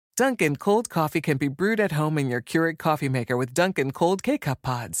Dunkin' cold coffee can be brewed at home in your Keurig coffee maker with Dunkin' cold K-Cup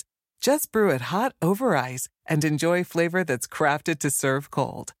pods. Just brew it hot over ice and enjoy flavor that's crafted to serve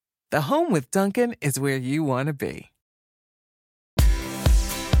cold. The home with Dunkin' is where you want to be.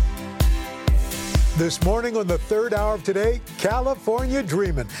 This morning on the third hour of Today, California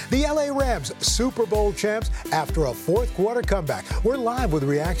dreaming. The LA Rams, Super Bowl champs after a fourth quarter comeback. We're live with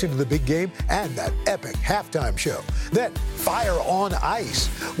reaction to the big game and that epic halftime show. Then, Fire on Ice.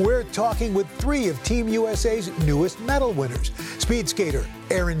 We're talking with three of Team USA's newest medal winners. Speed skater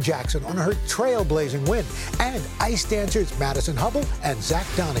Erin Jackson on her trailblazing win. And ice dancers Madison Hubbell and Zach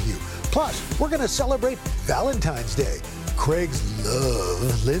Donohue. Plus, we're going to celebrate Valentine's Day. Craig's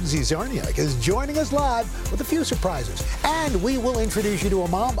love, Lindsay Czarniak, is joining us live with a few surprises. And we will introduce you to a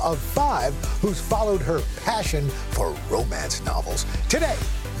mom of 5 who's followed her passion for romance novels. Today,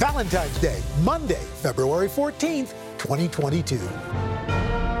 Valentine's Day, Monday, February 14th, 2022.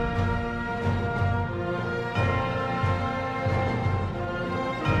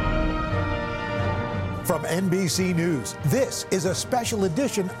 From NBC News, this is a special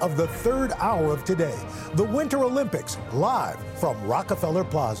edition of the third hour of Today, the Winter Olympics, live from Rockefeller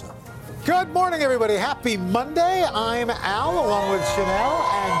Plaza. Good morning, everybody. Happy Monday. I'm Al, along with Chanel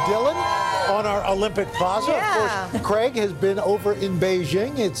and Dylan on our Olympic Plaza. Yeah. Of course, Craig has been over in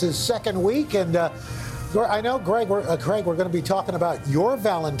Beijing. It's his second week, and I know, Craig, we're going to be talking about your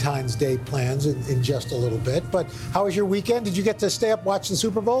Valentine's Day plans in just a little bit, but how was your weekend? Did you get to stay up, watch the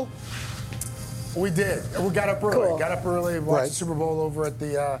Super Bowl? We did. We got up early. Cool. Got up early and watched the Super Bowl over at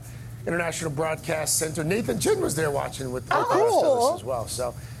the International Broadcast Center. Nathan Chin was there watching with the rest of us as well.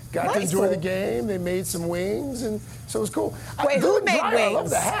 So got to enjoy the game. They made some wings, and so it was cool. Wait, who made wings? I love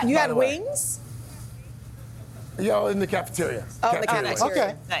the hat, you by had the way. wings? Yo, in the cafeteria. Oh, in the cafeteria.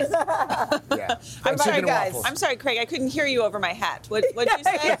 Okay. Nice. Yeah. I'm sorry, guys. I'm sorry, Craig. I couldn't hear you over my hat. What'd you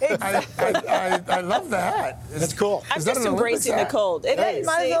say? I love the hat. That's cool. I'm Is that just an embracing the Olympics hat? cold. It is.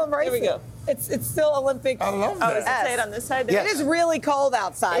 Might as well embrace Here we go. it. It's still Olympic. I love Oh, does that. it say it on this side? Yes. It is really cold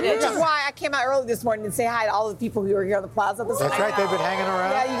outside, It which is. is why I came out early this morning to say hi to all the people who are here on the plaza this That's morning. right. They've been hanging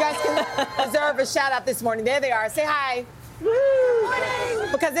around. Yeah, you guys can deserve a shout out this morning. There they are. Say hi.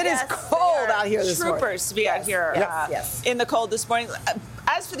 Because it is cold out here this morning. Troopers to be out here Yes. in the cold this morning.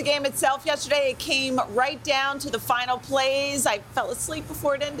 As for the game itself, yesterday it came right down to the final plays. I fell asleep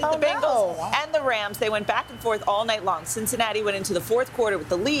before it ended. Oh, The Bengals no. and the Rams, they went back and forth all night long. Cincinnati went into the fourth quarter with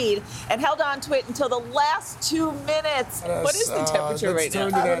the lead and held on to it until the last 2 minutes. What is the temperature right now?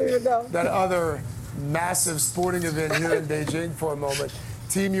 Let's I don't turn even to know. that other massive sporting event here in Beijing for a moment.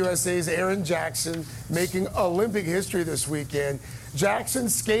 Team USA's Erin Jackson making Olympic history this weekend. Jackson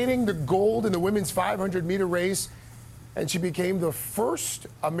skating the gold in the women's 500-meter race, and she became the first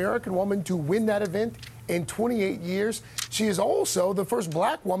American woman to win that event in 28 years. She is also the first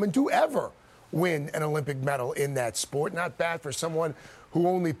black woman to ever win an Olympic medal in that sport. Not bad for someone who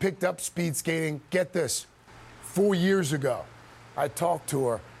only picked up speed skating, get this, 4 years ago. I talked to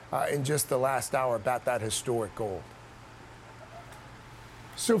her in just the last hour about that historic gold.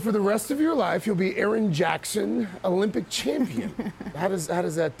 So for the rest of your life, you'll be Erin Jackson, Olympic champion. How does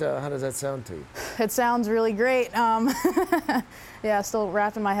that sound to you? It sounds really great. Yeah, still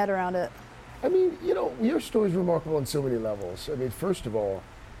wrapping my head around it. I mean, you know, your story is remarkable on so many levels. I mean, first of all,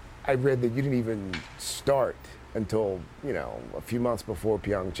 I read that you didn't even start until, you know, a few months before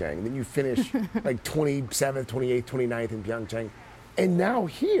Pyeongchang. And then you finish like 27th, 28th, 29th in Pyeongchang. And now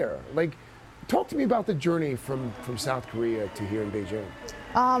here, like, talk to me about the journey from South Korea to here in Beijing.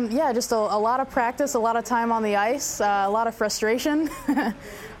 Yeah, just a lot of practice, a lot of time on the ice, a lot of frustration.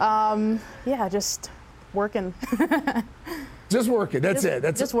 Yeah, just working. Just working, that's it.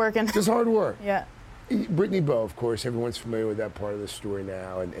 That's just working. Just hard work. Yeah. Brittany Bowe, of course, everyone's familiar with that part of the story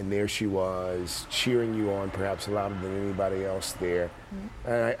now, and there she was, cheering you on perhaps louder than anybody else there.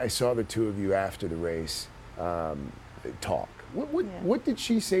 Mm-hmm. And I saw the two of you after the race talk. What did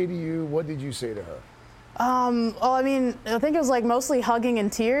she say to you? What did you say to her? Well, I mean, I think it was like mostly hugging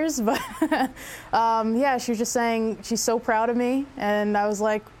and tears, but yeah, she was just saying she's so proud of me, and I was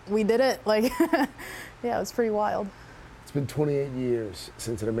like, we did it. Like, yeah, it was pretty wild. It's been 28 years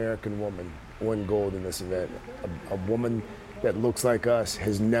since an American woman won gold in this event. A woman that looks like us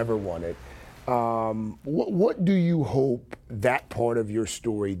has never won it. What do you hope that part of your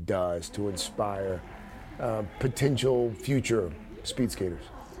story does to inspire potential future speed skaters?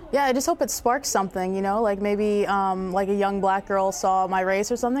 Yeah, I just hope it sparks something, you know, like maybe like a young black girl saw my race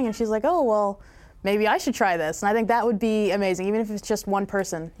or something and she's like, oh, well, maybe I should try this. And I think that would be amazing, even if it's just one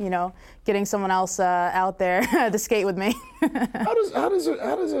person, you know, getting someone else out there to skate with me. How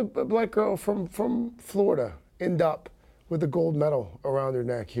does a black girl from Florida end up with a gold medal around her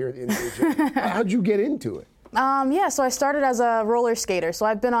neck here in Beijing. How'd you get into it? So I started as a roller skater. So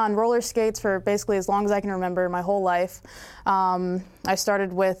I've been on roller skates for basically as long as I can remember, my whole life. I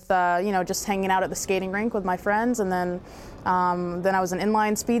started with, just hanging out at the skating rink with my friends, and then I was an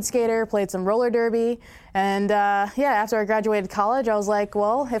inline speed skater, played some roller derby, and after I graduated college, I was like,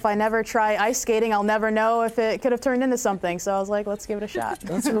 well, if I never try ice skating, I'll never know if it could have turned into something. So I was like, let's give it a shot.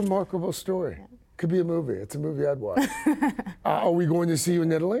 That's a remarkable story. Could be a movie. It's a movie I'd watch. Are we going to see you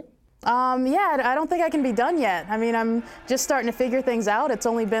in Italy? I don't think I can be done yet. I mean, I'm just starting to figure things out. It's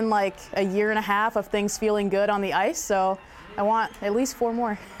only been like a year and a half of things feeling good on the ice, so I want at least 4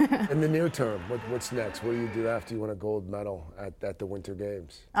 more. In the near term, what's next? What do you do after you win a gold medal at the Winter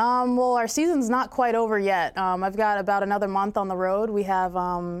Games? Well, our season's not quite over yet. I've got about another month on the road. We have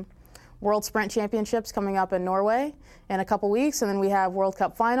World Sprint Championships coming up in Norway in a couple weeks, and then we have World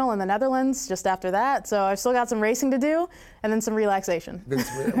Cup final in the Netherlands just after that. So I've still got some racing to do, and then some relaxation.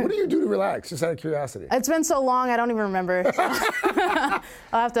 What do you do to relax, just out of curiosity? It's been so long, I don't even remember. So I'll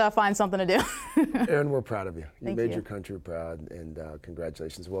have to find something to do. Erin, we're proud of you. Thank made you. your country proud, and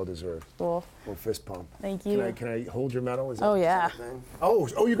congratulations. Well deserved. Cool. Well, fist pump. Thank you. Can I hold your medal? Is that Oh, yeah. thing? Oh,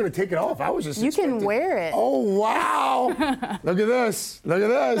 you're going to take it off? I was just You expecting... can wear it. Oh, wow. Look at this. Look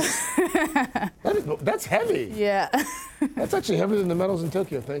at this. That's heavy. Yeah. That's actually heavier than the medals in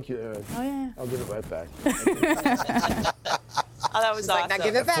Tokyo. Thank you, Erin. Oh, yeah. I'll give it right back. Oh, that was awesome. Now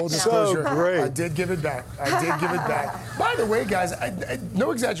give it back Full now. disclosure, So great. I did give it back. By the way, guys, no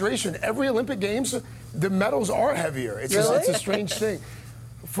exaggeration, every Olympic Games, the medals are heavier. It's a strange thing.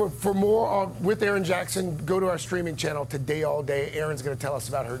 For more with Erin Jackson, go to our streaming channel Today All Day. Erin's going to tell us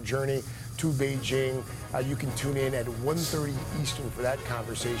about her journey to Beijing. You can tune in at 1:30 Eastern for that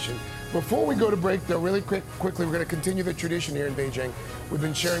conversation. Before we go to break, though, really quickly, we're going to continue the tradition here in Beijing. We've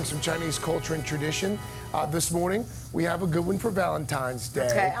been sharing some Chinese culture and tradition. This morning, we have a good one for Valentine's Day.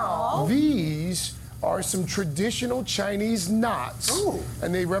 Okay. Aww. These are some traditional Chinese knots,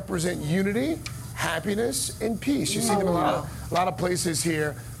 and they represent unity, happiness, and peace. You see them in a lot of places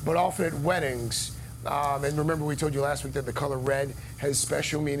here, but often at weddings. And remember, we told you last week that the color red has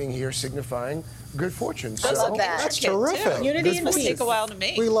special meaning here, signifying good fortune. I love that. That's terrific. Unity and Must peace. take a while to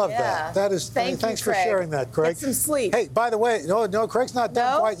make. We love Yeah. that. That is. Thanks for sharing that, Craig. Get some sleep. Hey, by the way, no, Craig's not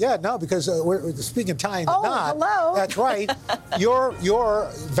done No? quite yet. No, because we're speaking tying the Oh, knot. hello. That's right. Your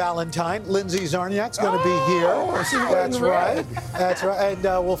Valentine, Lindsay Czarniak's going to be here. That's right. That's right. And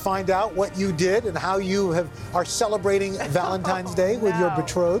we'll find out what you did and how you are celebrating Valentine's Day with your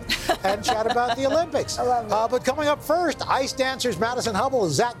betrothed, and chat about the Olympics. I love it. But coming up first, ice dancers Madison Hubbell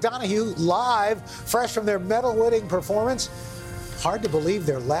and Zach Donohue live, fresh from their medal-winning performance. Hard to believe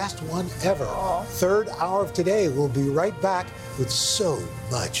their last one ever. Third hour of Today. We'll be right back with so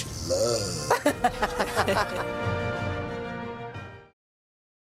much love.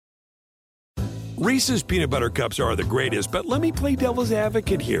 Reese's peanut butter cups are the greatest, but let me play devil's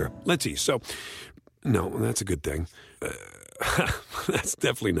advocate here. Let's see. So, no, that's a good thing. That's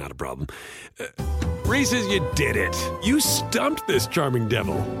definitely not a problem. Reese's, you did it. You stumped this charming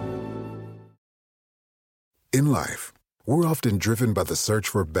devil. In life, we're often driven by the search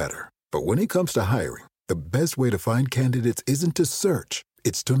for better. But when it comes to hiring, the best way to find candidates isn't to search.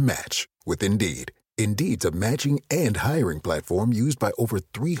 It's to match with Indeed. Indeed's a matching and hiring platform used by over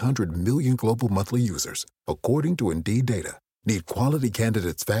 300 million global monthly users, according to Indeed data. Need quality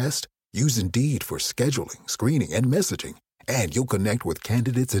candidates fast? Use Indeed for scheduling, screening, and messaging. And you'll connect with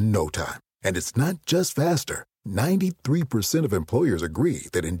candidates in no time. And it's not just faster. 93% of employers agree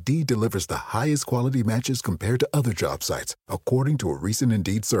that Indeed delivers the highest quality matches compared to other job sites, according to a recent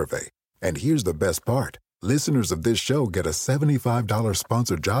Indeed survey. And here's the best part. Listeners of this show get a $75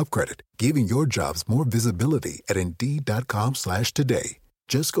 sponsored job credit, giving your jobs more visibility at Indeed.com/today.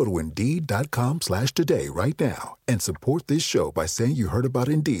 Just go to Indeed.com/today right now and support this show by saying you heard about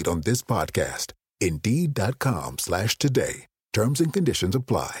Indeed on this podcast. Indeed.com/today. Terms and conditions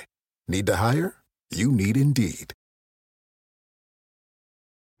apply. Need to hire? You need Indeed.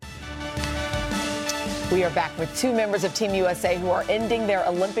 We are back with 2 members of Team USA who are ending their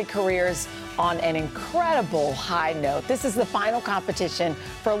Olympic careers on an incredible high note. This is the final competition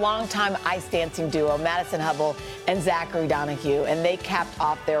for longtime ice dancing duo Madison Hubbell and Zachary Donohue, and they capped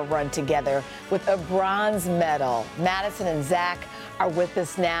off their run together with a bronze medal. Madison and Zach are with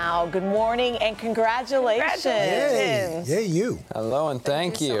us now. Good morning and congratulations. Yay, you. Hello and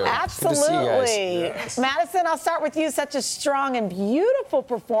thank you. Absolutely. Good to see you guys. Madison, I'll start with you. Such a strong and beautiful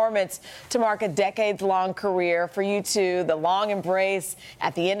performance to mark a decades-long career for you two. The long embrace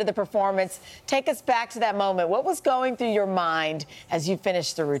at the end of the performance. Take us back to that moment. What was going through your mind as you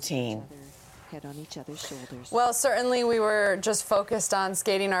finished the routine? head on each other's shoulders. Well, certainly we were just focused on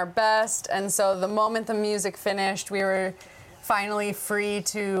skating our best, and so the moment the music finished, we were finally free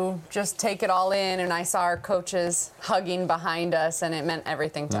to just take it all in, and I saw our coaches hugging behind us, and it meant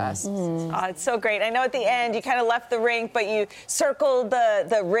everything to us. Oh, it's so great. I know at the end you kind of left the rink, but you circled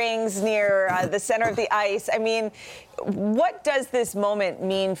the rings near the center of the ice. I mean, what does this moment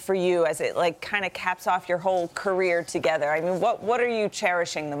mean for you as it like kind of caps off your whole career together? I mean, what are you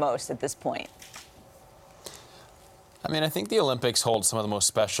cherishing the most at this point? I mean, I think the Olympics hold some of the most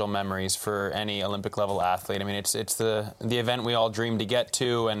special memories for any Olympic-level athlete. I mean, it's the event we all dream to get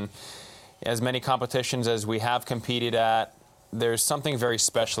to, and as many competitions as we have competed at, there's something very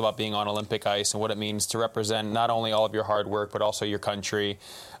special about being on Olympic ice and what it means to represent not only all of your hard work, but also your country,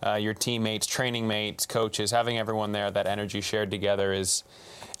 your teammates, training mates, coaches. Having everyone there, that energy shared together it's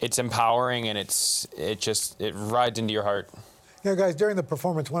empowering, and it rides into your heart. You know, guys, during the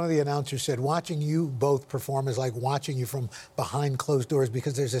performance, one of the announcers said, watching you both perform is like watching you from behind closed doors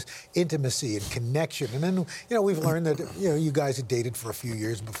because there's this intimacy and connection. And then, you know, we've learned that, you know, you guys had dated for a few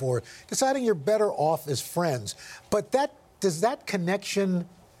years before deciding you're better off as friends. But does that connection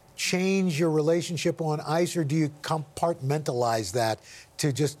change your relationship on ice, or do you compartmentalize that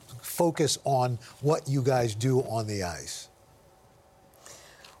to just focus on what you guys do on the ice?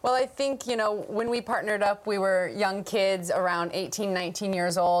 Well, I think, you know, when we partnered up, we were young kids around 18, 19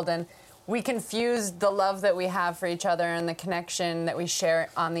 years old, and we confused the love that we have for each other and the connection that we share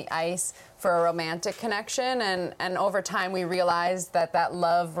on the ice for a romantic connection. And over time, we realized that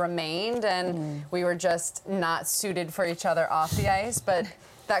love remained, and we were just not suited for each other off the ice. But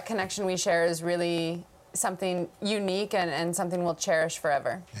that connection we share is really something unique and something we'll cherish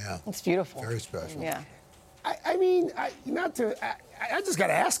forever. Yeah. It's beautiful. Very special. Yeah. I mean, I just got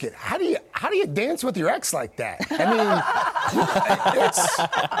to ask it. How do you dance with your ex like that? I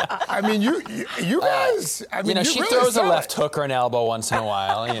mean, you guys. I mean, you know, she really throws a left hook or an elbow once in a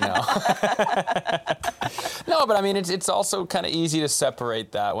while. You know. No, but I mean, it's also kind of easy to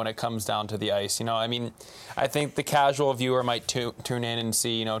separate that when it comes down to the ice. You know, I mean, I think the casual viewer might tune in and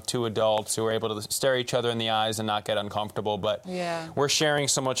see, you know, two adults who are able to stare each other in the eyes and not get uncomfortable. But we're sharing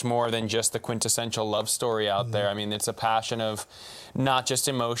so much more than just the quintessential love story out there. I mean, it's a passion of not just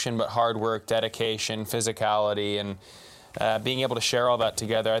emotion, but hard work, dedication, physicality, and being able to share all that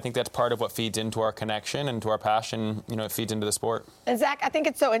together. I think that's part of what feeds into our connection and to our passion. You know, it feeds into the sport. And Zach, I think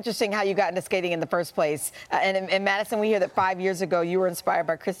it's so interesting how you got into skating in the first place. And in Madison, we hear that 5 years ago you were inspired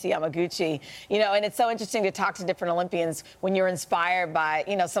by Kristi Yamaguchi. You know, and it's so interesting to talk to different Olympians when you're inspired by,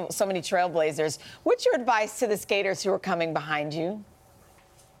 you know, so many trailblazers. What's your advice to the skaters who are coming behind you?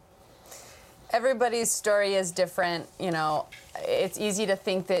 Everybody's story is different. You know, it's easy to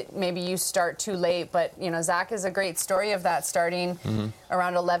think that maybe you start too late, but, you know, Zach is a great story of that, starting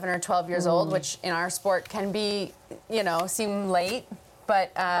around 11 or 12 years old, which in our sport can be, you know, seem late,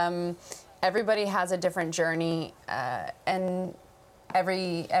 but everybody has a different journey, and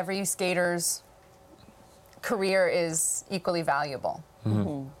every skater's career is equally valuable.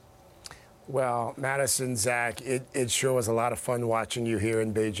 Well, Madison, Zach, it sure was a lot of fun watching you here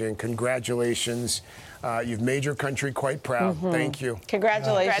in Beijing. Congratulations. You've made your country quite proud. Thank you.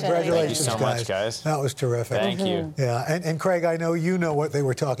 Congratulations. Congratulations, Thank you so much, guys. That was terrific. Thank you. Yeah, and Craig, I know you know what they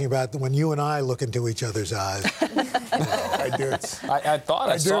were talking about when you and I look into each other's eyes. I do. I thought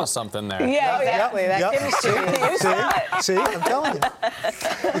I saw something there. Yeah, exactly. That chemistry. See, I'm telling you.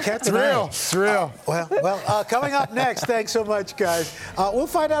 You can't deny it. It's real. Well, coming up next, thanks so much, guys. We'll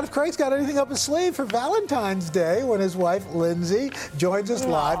find out if Craig's got anything up his sleeve for Valentine's Day when his wife, Lindsay, joins us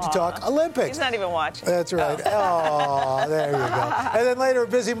live to talk Olympics. He's not even watching. That's right. Oh, there you go. And then later,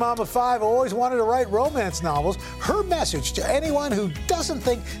 Busy Mama 5 always wanted to write romance novels. Her message to anyone who doesn't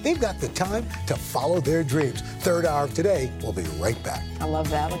think they've got the time to follow their dreams. Third hour of Today. We'll be right back. I love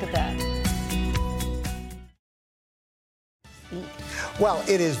that. Look at that. Well,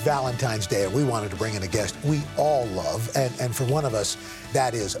 it is Valentine's Day, and we wanted to bring in a guest we all love, and for one of us,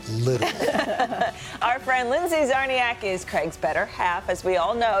 that is literally. Our friend Lindsay Czarniak is Craig's better half, as we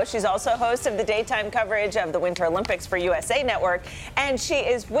all know. She's also host of the daytime coverage of the Winter Olympics for USA Network, and she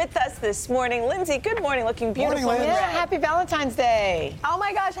is with us this morning. Lindsay, good morning, looking beautiful. Morning, Lindsay. Yeah, happy Valentine's Day. Oh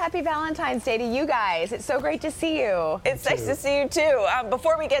my gosh, happy Valentine's Day to you guys. It's so great to see you. It's nice to see you too.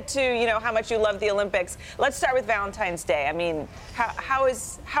 Before we get to, you know, how much you love the Olympics, let's start with Valentine's Day. I mean, how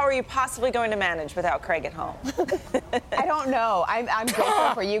are you possibly going to manage without Craig at home? I don't know. I'm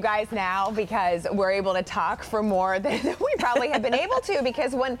grateful for you guys now because we're able to talk for more than we probably have been able to,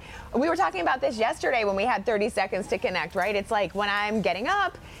 because when we were talking about this yesterday when we had 30 seconds to connect, right? It's like when I'm getting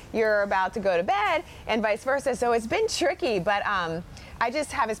up, you're about to go to bed and vice versa. So it's been tricky, but I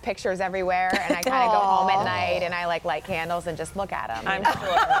just have his pictures everywhere, and I kind of go home at night, and I like light candles and just look at them. I'm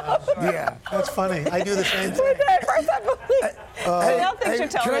sure. Yeah, that's funny. I do the same thing.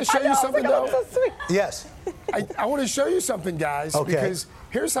 Can I show you something, though? So sweet. Yes. I want to show you something, guys, Okay. because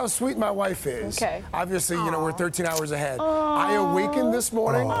here's how sweet my wife is. Okay. Obviously, we're 13 hours ahead. I awakened this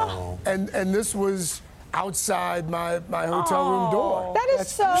morning, and this was outside my hotel room door. That is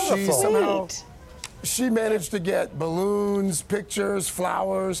so She sweet. somehow, she managed to get balloons, pictures,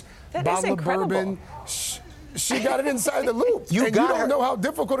 flowers, That is bottle of incredible. bourbon. She got it inside the loop. You and got you her. don't know how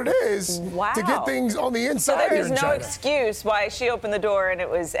difficult it is to get things on the So inside there here is in no China. excuse why she opened the door and it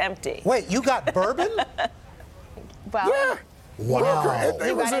was empty. Wait, you got bourbon? Well, Yeah. Wow.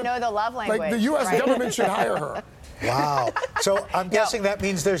 you got to know the love language. Like the U.S. right? government should hire her. Wow. So I'm guessing that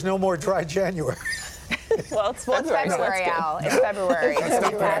means there's no more dry January. Well, it's Well, it's February, so that's February, good. Al. It's February. That's So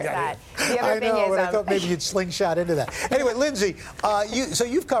not we what I passed got that. The other I thing know, is, but I thought maybe you'd slingshot into that. Anyway, Lindsay, so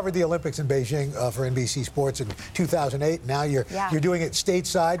you've covered the Olympics in Beijing for NBC Sports in 2008. Now you're doing it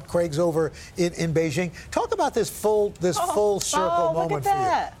stateside. Craig's over in Beijing. Talk about this full circle moment for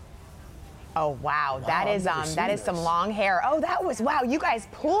you. oh wow, that is I've never seen some this. long hair. Oh, that was wow. You guys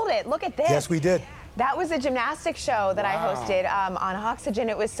pulled it. Look at this. Yes, we did. That was a gymnastics show that I hosted on Oxygen.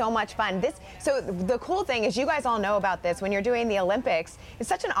 It was so much fun. So the cool thing is, you guys all know about this. When you're doing the Olympics, it's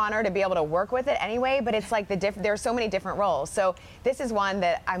such an honor to be able to work with it anyway. But it's like there are so many different roles. So this is one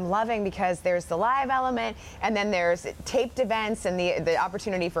that I'm loving because there's the live element, and then there's taped events and the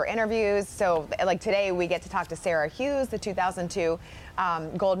opportunity for interviews. So like today, we get to talk to Sarah Hughes, the 2002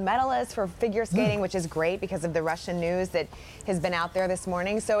 gold medalist for figure skating, which is great because of the Russian news that has been out there this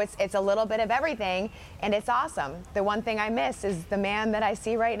morning. So it's a little bit of everything, and it's awesome. The one thing I miss is the man that I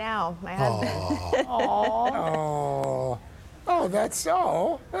see right now, my husband.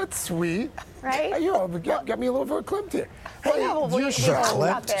 That's sweet. Right? Got me a little verklempt here. I know, well, your you show. know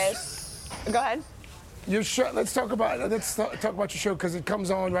about this. Go ahead. Your show. Let's talk about your show because it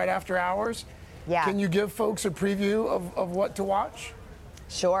comes on right after hours. Yeah. Can you give folks a preview of what to watch?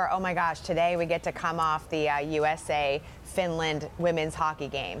 Sure. Oh my gosh. Today we get to come off the USA Finland women's hockey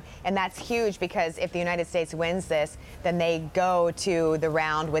game. And that's huge because if the United States wins this, then they go to the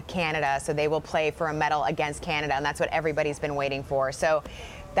round with Canada. So they will play for a medal against Canada. And that's what everybody's been waiting for. So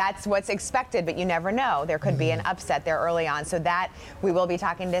that's what's expected, but you never know. There could be an upset there early on. So that we will be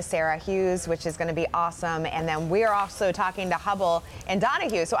talking to Sarah Hughes, which is going to be awesome. And then we're also talking to Hubbell and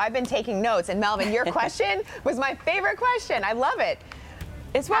Donohue. So I've been taking notes. And Melvin, your question was my favorite question. I love it.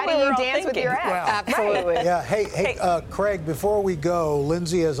 It's what How we do were you all dance with thinking. your ex? Well, Absolutely. Yeah. Hey, Craig. Before we go,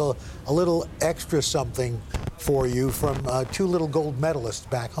 Lindsay has a little extra something for you from two little gold medalists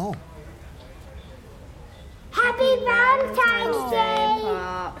back home. Happy Valentine's Day!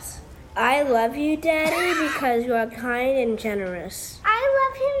 Pops. I love you, Daddy, because you are kind and generous. I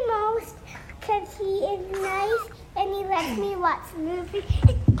love him most because he is nice and he lets me watch movies.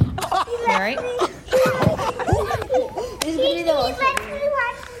 He lets me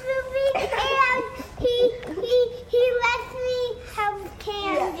watch movies and he lets me have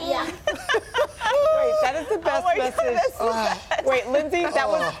candy. Wait, that is the best message. Wait, Lindsay, that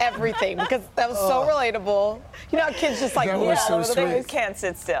was everything because that was so relatable. You know how kids just like, That was so They sweet. can't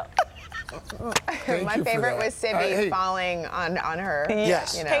sit still. My you for favorite that. was Sibby Hey. falling on her.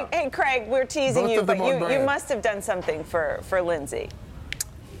 Yes. You know. Hey, Craig, we're teasing Both you, of them but on you brand. must have done something for Lindsay.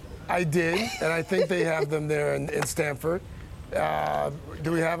 I did, and I think they have them there in Stanford.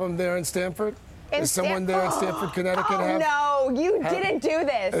 Do we have them there in Stanford? Is someone there in Stanford, Connecticut? No, you didn't do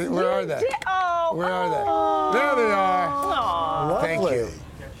this. Where are they? Where are they? There they are. Thank you.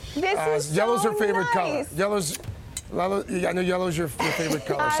 This is Yellow's so her favorite color. nice. I know yellow's your favorite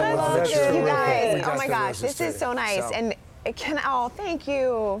color. So I love let's it. just- You we guys, got oh my the gosh, roses this is so today. nice. And thank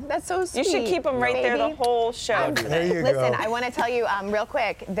you. That's so sweet. You should keep them right there the baby. whole show. There you Listen, go. I want to tell you real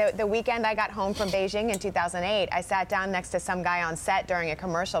quick, the weekend I got home from Beijing in 2008, I sat down next to some guy on set during a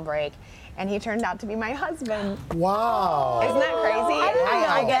commercial break, and he turned out to be my husband. Wow. Isn't that crazy?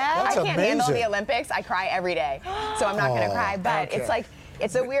 That's I can't handle amazing. the Olympics. I cry every day, so I'm not going to cry. But Okay. it's like,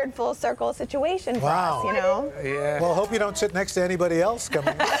 it's a weird full circle situation for Wow. us, you know? Yeah. Well, hope you don't sit next to anybody else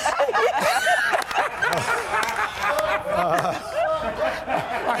coming.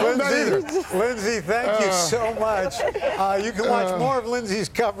 Lindsay, thank you so much. You can watch more of Lindsay's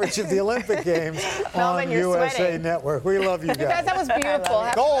coverage of the Olympic Games on Melvin, you're USA sweating. Network. We love you guys. That was beautiful.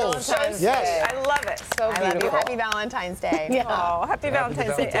 Happy Goals. Valentine's Yes. Day. I love it. So I love you. beautiful. Happy Valentine's Day. Yeah. Oh, happy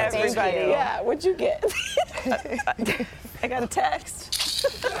Valentine's Day, Valentine's Day. everybody. Thank you. Yeah, what'd you get? I got a text.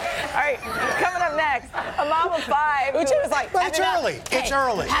 All right, coming up next, a mom of five. Uche was like, But it's early. It's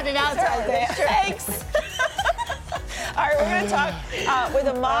early. Happy Valentine's Day. Thanks. All All right, we're going to talk with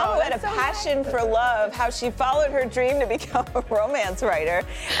a mom who had a passion for love, how she followed her dream to become a romance writer.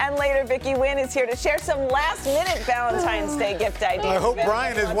 And later, Vicky Nguyen is here to share some last-minute Valentine's Day gift ideas. I hope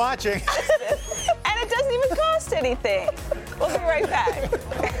Brian is watching. And it doesn't even cost anything. We'll be right back.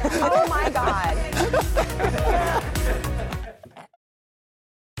 Oh, my God.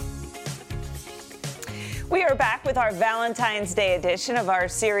 We are back with our Valentine's Day edition of our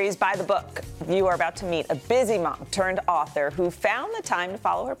series By the Book. You are about to meet a busy mom turned author who found the time to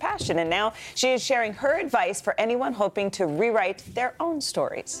follow her passion, and now she is sharing her advice for anyone hoping to rewrite their own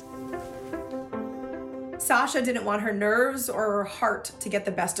stories. Sasha didn't want her nerves or her heart to get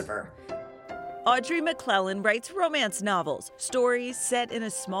the best of her. Audrey McClellan writes romance novels, stories set in a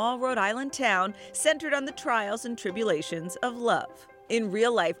small Rhode Island town centered on the trials and tribulations of love. In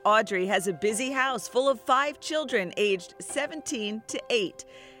real life, Audrey has a busy house full of 5 children aged 17 to 8.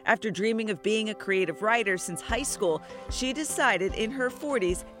 After dreaming of being a creative writer since high school, she decided in her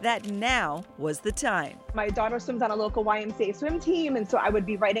 40s that now was the time. My daughter swims on a local YMCA swim team, and so I would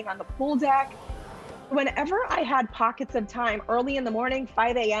be writing on the pool deck. Whenever I had pockets of time, early in the morning,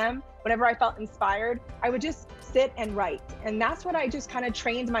 5 a.m., whenever I felt inspired, I would just sit and write. And that's what I just kind of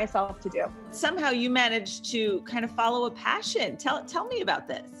trained myself to do. Somehow you managed to kind of follow a passion. Tell me about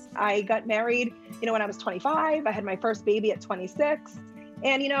this. I got married, when I was 25. I had my first baby at 26.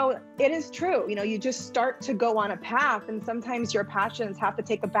 And, it is true. You just start to go on a path, and sometimes your passions have to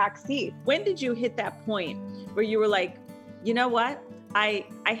take a back seat. When did you hit that point where you were like, you know what? I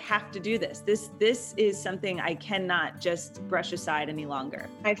have to do this. This is something I cannot just brush aside any longer.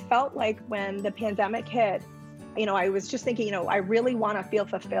 I felt like when the pandemic hit, I was just thinking, I really want to feel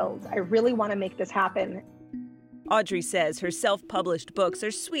fulfilled. I really want to make this happen. Audrey says her self-published books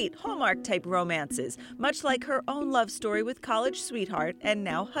are sweet, Hallmark-type romances, much like her own love story with college sweetheart and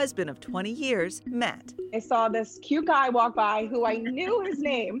now husband of 20 years, Matt. I saw this cute guy walk by who I knew his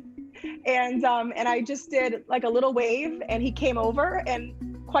name. And I just did like a little wave, and he came over, and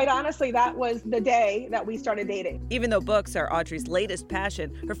quite honestly, that was the day that we started dating. Even though books are Audrey's latest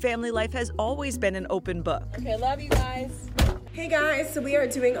passion, her family life has always been an open book. Okay, love you guys. Hey guys, so we are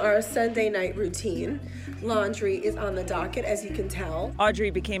doing our Sunday night routine. Laundry is on the docket, as you can tell.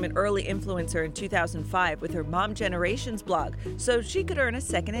 Audrey became an early influencer in 2005 with her Mom Generations blog, so she could earn a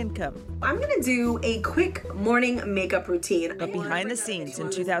second income. I'm gonna do a quick morning makeup routine. But behind the scenes in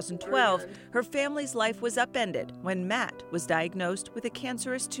 2012, her family's life was upended when Matt was diagnosed with a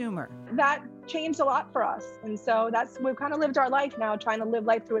cancerous tumor. That changed a lot for us. And so we've kind of lived our life now, trying to live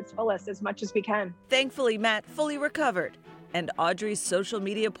life to its fullest as much as we can. Thankfully, Matt fully recovered. And Audrey's social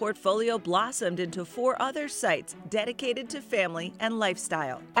media portfolio blossomed into 4 other sites dedicated to family and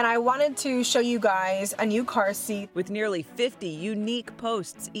lifestyle. And I wanted to show you guys a new car seat. With nearly 50 unique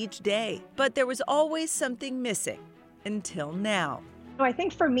posts each day. But there was always something missing, until now. I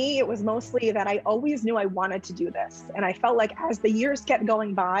think for me, it was mostly that I always knew I wanted to do this. And I felt like as the years kept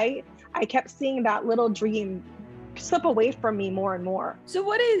going by, I kept seeing that little dream slip away from me more and more. So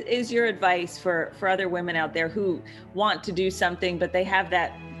what is your advice for other women out there who want to do something, but they have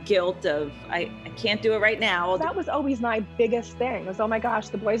that guilt of, I can't do it right now? That was always my biggest thing. It was, oh my gosh,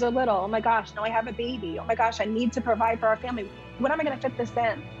 the boys are little. Oh my gosh, now I have a baby. Oh my gosh, I need to provide for our family. When am I going to fit this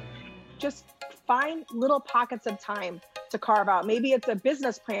in? Just find little pockets of time to carve out. Maybe it's a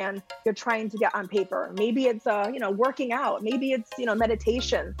business plan you're trying to get on paper. Maybe it's working out. Maybe it's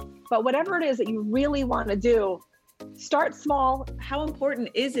meditation. But whatever it is that you really want to do, start small. How important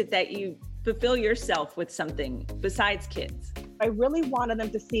is it that you fulfill yourself with something besides kids? I really wanted them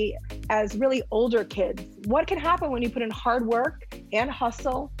to see, as really older kids, what can happen when you put in hard work and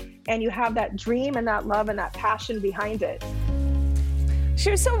hustle, and you have that dream and that love and that passion behind it. She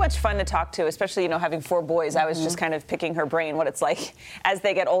was so much fun to talk to, especially, having 4 boys. I was just kind of picking her brain, what it's like as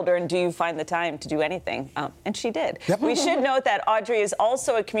they get older, and do you find the time to do anything? And she did. Yep. We should note that Audrey is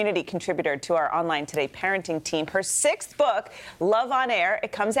also a community contributor to our Online Today parenting team. Her 6th book, Love on Air,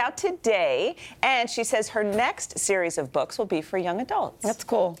 it comes out today, and she says her next series of books will be for young adults. That's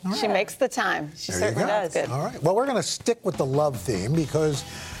cool. Right. She makes the time. She certainly does. Good. All right. Well, we're going to stick with the love theme because,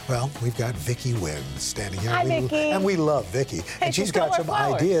 well, we've got Vicky Nguyen standing here. Hi, Vicky. And we love Vicky. And she's got some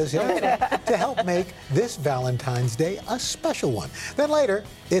ideas to help make this Valentine's Day a special one. Then later,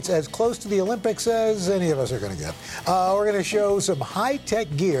 it's as close to the Olympics as any of us are going to get. We're going to show some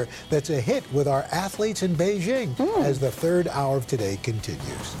high-tech gear that's a hit with our athletes in Beijing as the 3rd hour of Today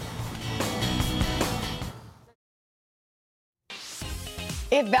continues.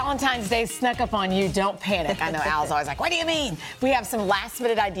 It If Valentine's Day snuck up on you, don't panic. I know Al's always like, what do you mean? We have some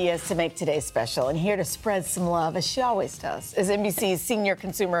last-minute ideas to make today special, and here to spread some love, as she always does, is NBC's senior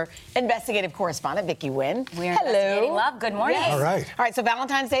consumer investigative correspondent, Vicky Nguyen. We're investigating love. Good morning. Yes. All right. All right, so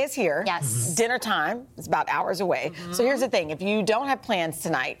Valentine's Day is here. Yes. Dinner time is about hours away. So here's the thing. If you don't have plans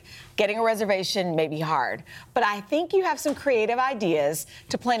tonight, getting a reservation may be hard. But I think you have some creative ideas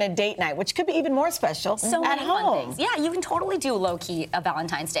to plan a date night, which could be even more special So at many home. fun things. Yeah, you can totally do low-key a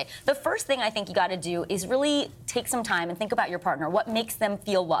Valentine's Day. The first thing I think you got to do is really take some time and think about your partner. What makes them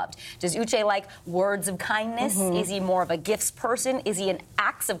feel loved? Does Uche like words of kindness? Is he more of a gifts person? Is he an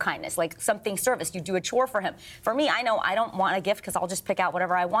acts of kindness, like something service? You do a chore for him. For me, I know I don't want a gift because I'll just pick out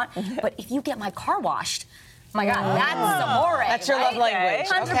whatever I want. But if you get my car washed, my God, that's amore. That's your love language.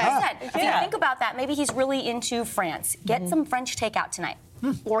 100%. If you think about that, maybe he's really into France. Get some French takeout tonight.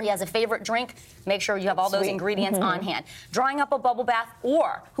 Or he has a favorite drink, make sure you have all those ingredients on hand. Drawing up a bubble bath,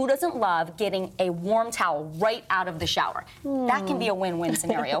 or who doesn't love getting a warm towel right out of the shower? That can be a win-win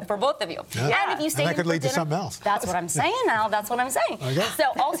scenario for both of you. Yeah. And if you stay And that in could for lead to dinner, something else. That's what I'm saying now. That's what I'm saying. Okay. So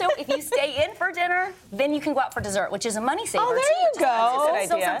also, if you stay in for dinner, then you can go out for dessert, which is a money saver. Oh, there too. you go. It's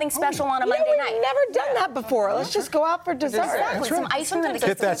still something special on a Monday night. We've never done that before. Let's just go out for dessert. Exactly. Some ice cream and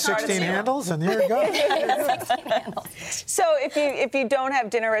Hit that 16 handles, and here it goes. So if you don't have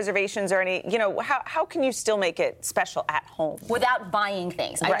dinner reservations or any, how can you still make it special at home? Without buying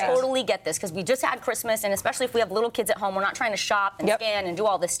things. Right. I totally get this because we just had Christmas, and especially if we have little kids at home, we're not trying to shop and scan and do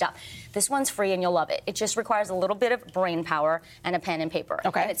all this stuff. This one's free and you'll love it. It just requires a little bit of brain power and a pen and paper.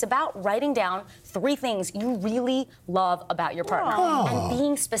 Okay. And it's about writing down 3 things you really love about your partner and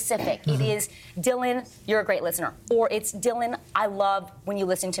being specific. It is, Dylan, you're a great listener. Or it's, Dylan, I love when you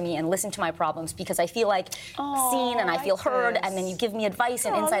listen to me and listen to my problems because I feel like seen and I feel heard, and then you give me advice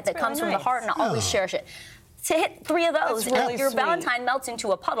and insight that comes from the heart, and I always cherish it. To hit 3 of those, really your sweet. Valentine melts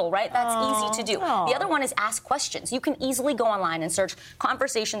into a puddle, right? That's easy to do. The other one is ask questions. You can easily go online and search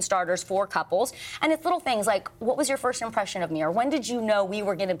conversation starters for couples. And it's little things like, what was your first impression of me? Or when did you know we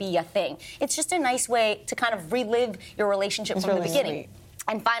were going to be a thing? It's just a nice way to kind of relive your relationship from the beginning. Sweet.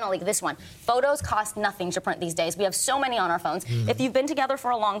 And finally, this one. Photos cost nothing to print these days. We have so many on our phones. If you've been together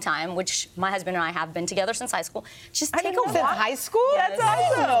for a long time, which my husband and I have been together since high school, just take a walk. Since high school? Yes.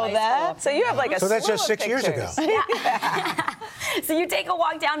 That's awesome. So you have like a So that's slew just of 6 years ago. pictures. So you take a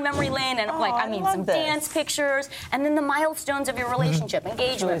walk down memory lane and some this. dance pictures and then the milestones of your relationship,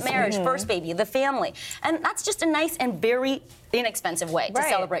 engagement, marriage, first baby, the family. And that's just a nice and very inexpensive way to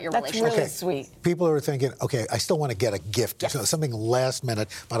celebrate your That's relationship. really sweet. People are thinking, okay, I still want to get a gift, so something last minute,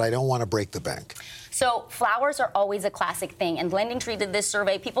 but I don't want to break the bank. So flowers are always a classic thing. And Lending Tree did this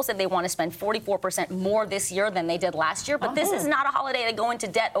survey. People said they want to spend 44% more this year than they did last year. But this is not a holiday to go into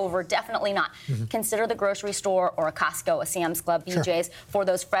debt over. Definitely not. Consider the grocery store or a Costco, a Sam's Club, BJ's for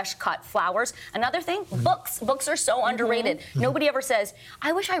those fresh cut flowers. Another thing, books. Books are so underrated. Nobody ever says,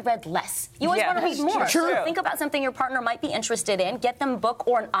 I wish I read less. You always want to read more. So think about something your partner might be interested in. Get them a book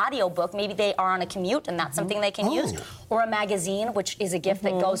or an audio book. Maybe they are on a commute and that's something they can use. Or a magazine, which is a gift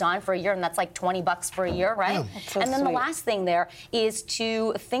that goes on for a year, and that's like $20 for a year, right? And then the last thing there is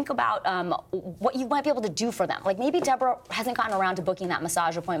to think about what you might be able to do for them. Like maybe Deborah hasn't gotten around to booking that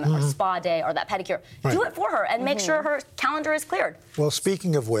massage appointment or spa day or that pedicure. Do it for her and make sure her calendar is cleared. Well,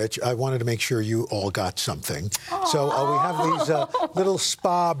 speaking of which, I wanted to make sure you all got something. So we have these little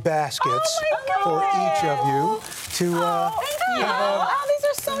spa baskets for each of you to These are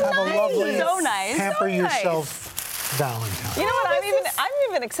so have a lovely nice. pamper yourself Valentine. You know what? I'm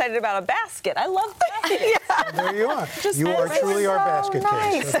even excited about a basket. I love baskets. There you are. You are truly our basket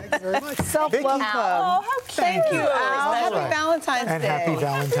case. So thank you very much. Self-love club. Oh, how cute. Thank you, Al. Happy Right. Valentine's Day. And happy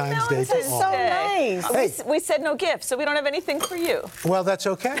Valentine's Day to all. So nice. Hey. We said no gifts, so we don't have anything for you. Well, that's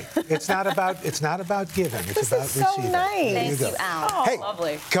okay. It's not about giving. It's This about is so receiving. nice. There you go. Thank you, Al. Hey,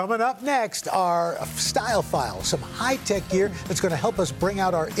 Lovely. coming up next, our style file, some high-tech gear that's going to help us bring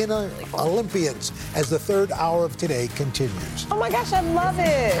out our inner Olympians as the third hour of today continues. Oh my gosh, I love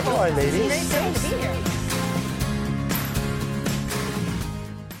it. Enjoy, ladies. Great to be here.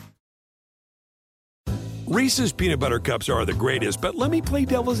 Reese's peanut butter cups are the greatest, but let me play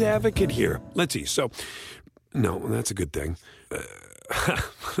devil's advocate here. Let's see. So, no, that's a good thing.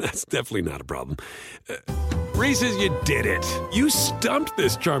 That's definitely not a problem. Reese's, you did it. You stumped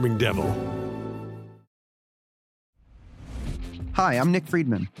this charming devil. Hi, I'm Nick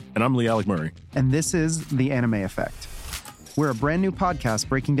Friedman. And I'm Lee Alec Murray. And this is The Anime Effect. We're a brand new podcast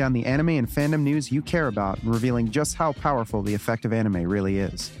breaking down the anime and fandom news you care about and revealing just how powerful the effect of anime really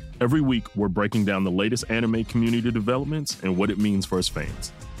is. Every week, we're breaking down the latest anime community developments and what it means for its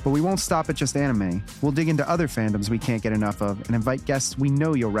fans. But we won't stop at just anime. We'll dig into other fandoms we can't get enough of and invite guests we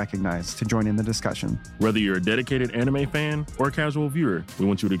know you'll recognize to join in the discussion. Whether you're a dedicated anime fan or a casual viewer, we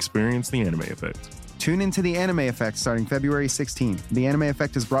want you to experience the Anime Effect. Tune into The Anime Effect starting February 16th. The Anime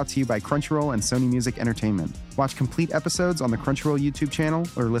Effect is brought to you by Crunchyroll and Sony Music Entertainment. Watch complete episodes on the Crunchyroll YouTube channel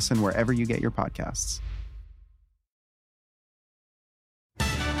or listen wherever you get your podcasts.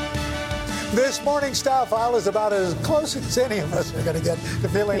 This morning's Style File is about as close as any of us are going to get to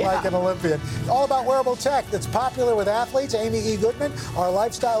feeling like an Olympian. All about wearable tech that's popular with athletes. Amy E. Goodman, our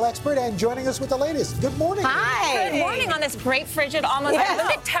lifestyle expert, and joining us with the latest. Good morning. Hi. Good morning on this great, frigid, almost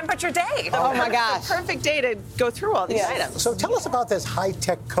Olympic temperature day. Oh my gosh. The perfect day to go through all these items. So tell us about this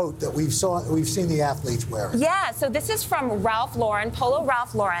high-tech coat that we've seen the athletes wearing. Yeah, so this is from Ralph Lauren, Polo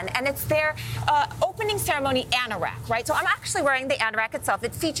Ralph Lauren, and it's their opening ceremony anorak, right? So I'm actually wearing the anorak itself.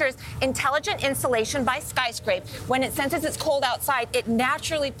 It features intelligent insulation by Skyscrape. When it senses it's cold outside, it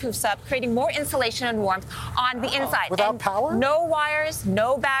naturally poofs up, creating more insulation and warmth on the inside. Without power? No wires,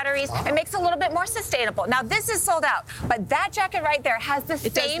 no batteries. It makes it a little bit more sustainable. Now, this is sold out, but that jacket right there has the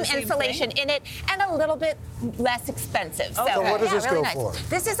same insulation in it and a little bit less expensive. Okay. So what does this really go nice. for?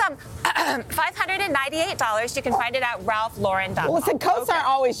 This is $598. You can find it at ralphlauren.com. Listen, coats aren't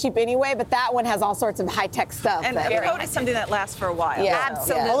always cheap anyway, but that one has all sorts of high-tech stuff. And a coat is something that lasts for a while. Yeah,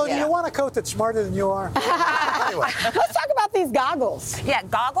 absolutely. Although, do you want a coat that's smarter than you are? Anyway. Let's talk about these goggles. Yeah,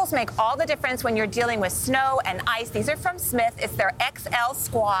 goggles make all the difference when you're dealing with snow and ice. These are from Smith. It's their XL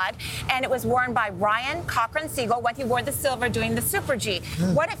Squad, and it was worn by Ryan Cochran-Siegel when he wore the silver doing the Super G.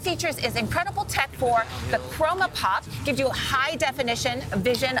 What it features is incredible tech for the Chroma Pop, gives you a high-definition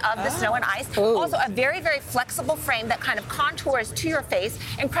vision of the snow and ice. Also, a very, very flexible frame that kind of contours to your face.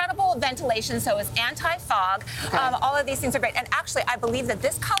 Incredible ventilation, so it's anti-fog. All of these things are great. And actually, I believe that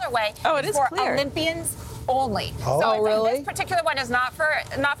this colorway is for Olympians only. So really? This particular one is not for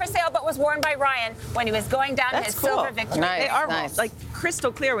sale, but was worn by Ryan when he was going down his silver victory. Nice, They are nice.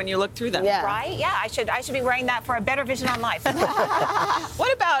 crystal clear when you look through them. Yeah. Right? Yeah, I should be wearing that for a better vision on life.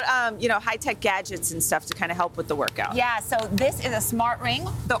 What about high-tech gadgets and stuff to kind of help with the workout? Yeah, so this is a smart ring,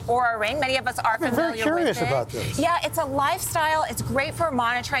 the Oura Ring. Many of us are familiar with it. I'm very curious about this. Yeah, it's a lifestyle. It's great for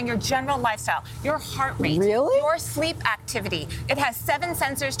monitoring your general lifestyle, your heart rate, your sleep activity. It has 7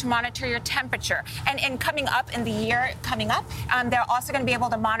 sensors to monitor your temperature. And coming up in the year coming up, they're also going to be able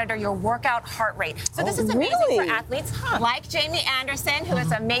to monitor your workout heart rate. So this is amazing for athletes like Jamie Anderson, who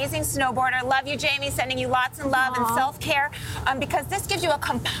is an amazing snowboarder. Love you, Jamie. Sending you lots of love and self-care, because this gives you a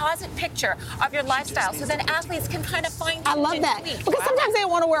composite picture of your lifestyle, so then athletes can kind of find. I love that, because sometimes they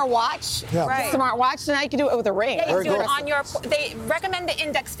want to wear a watch, smart watch. So now you can do it with a ring. Yeah, you can do it on your. They recommend the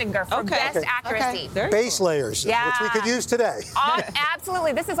index finger for best accuracy. Base layers, which we could use today.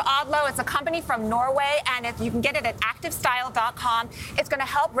 Absolutely. This is Odlo. It's a company from Norway, and you can get it at activestyle.com. It's going to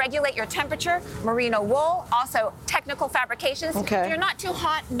help regulate your temperature, merino wool, also technical fabrications. If you're not too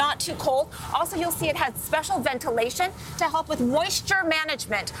hot, not too cold. Also, you'll see it has special ventilation to help with moisture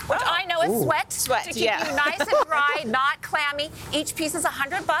management, which I know is sweat to keep you nice and dry, not clammy. Each piece is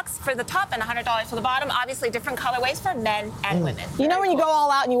 $100 for the top and $100 for the bottom. Obviously, different colorways for men and women. You know when you go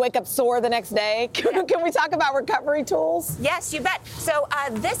all out and you wake up sore the next day? Can we talk about recovery tools? Yes, you bet. So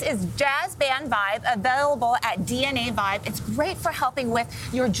this is Jazz Band Vibe, available at DNA Vibe. It's great for helping with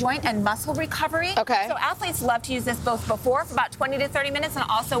your joint and muscle recovery. So athletes love to use this both before for about 20 to 30 minutes and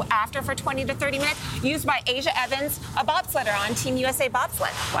also after for 20 to 30 minutes. Used by Asia Evans, a bobsledder on Team USA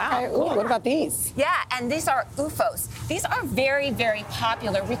bobsled. Wow. What about these? Yeah, and these are UFOs. These are very, very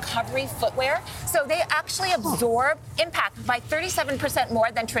popular recovery footwear. So they actually absorb impact by 37%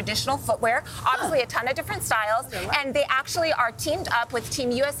 more than traditional footwear. Obviously, a ton of different styles. And they actually are teamed up with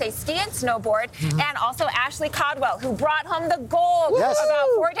Team USA Ski and Snowboard and also Ashley Codwell, who brought home the gold about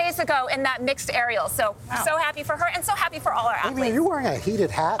 4 days ago in that mixed aerial. So, so happy for her and so happy for all our athletes. Amy, are you wearing a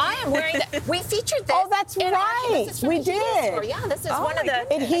heated hat? I am wearing that. We featured this. Oh, that's right. We did. Yeah, this is one of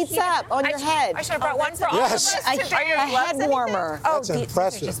the. It heats up on your head. I should have brought one for all of us today. A head warmer. That's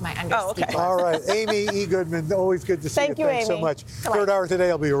impressive. Just my understeer. All right, Amy E. Goodman, always good to see you. Thank you, Thanks so Amy. much. Third hour today,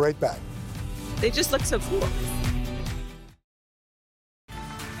 I'll be right back. They just look so cool.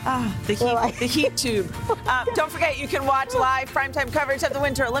 The heat tube. Don't forget, you can watch live primetime coverage of the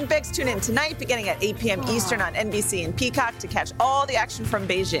Winter Olympics. Tune in tonight, beginning at 8 p.m. Eastern on NBC and Peacock to catch all the action from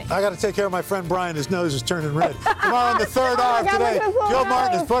Beijing. I got to take care of my friend Brian. His nose is turning red. Tomorrow on the third hour today, Jill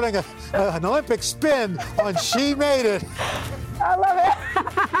Martin is putting an Olympic spin on She Made It. I love it.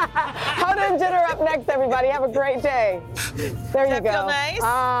 Hoda and Jitter up next, everybody. Have a great day. There you go. Feel nice?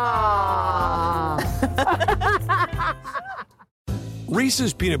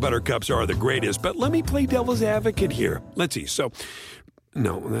 Reese's peanut butter cups are the greatest, but let me play devil's advocate here. Let's see. So,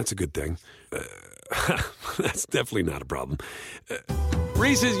 No, that's a good thing. That's definitely not a problem.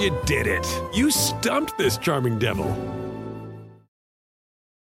 Reese's, you did it. You stumped this charming devil.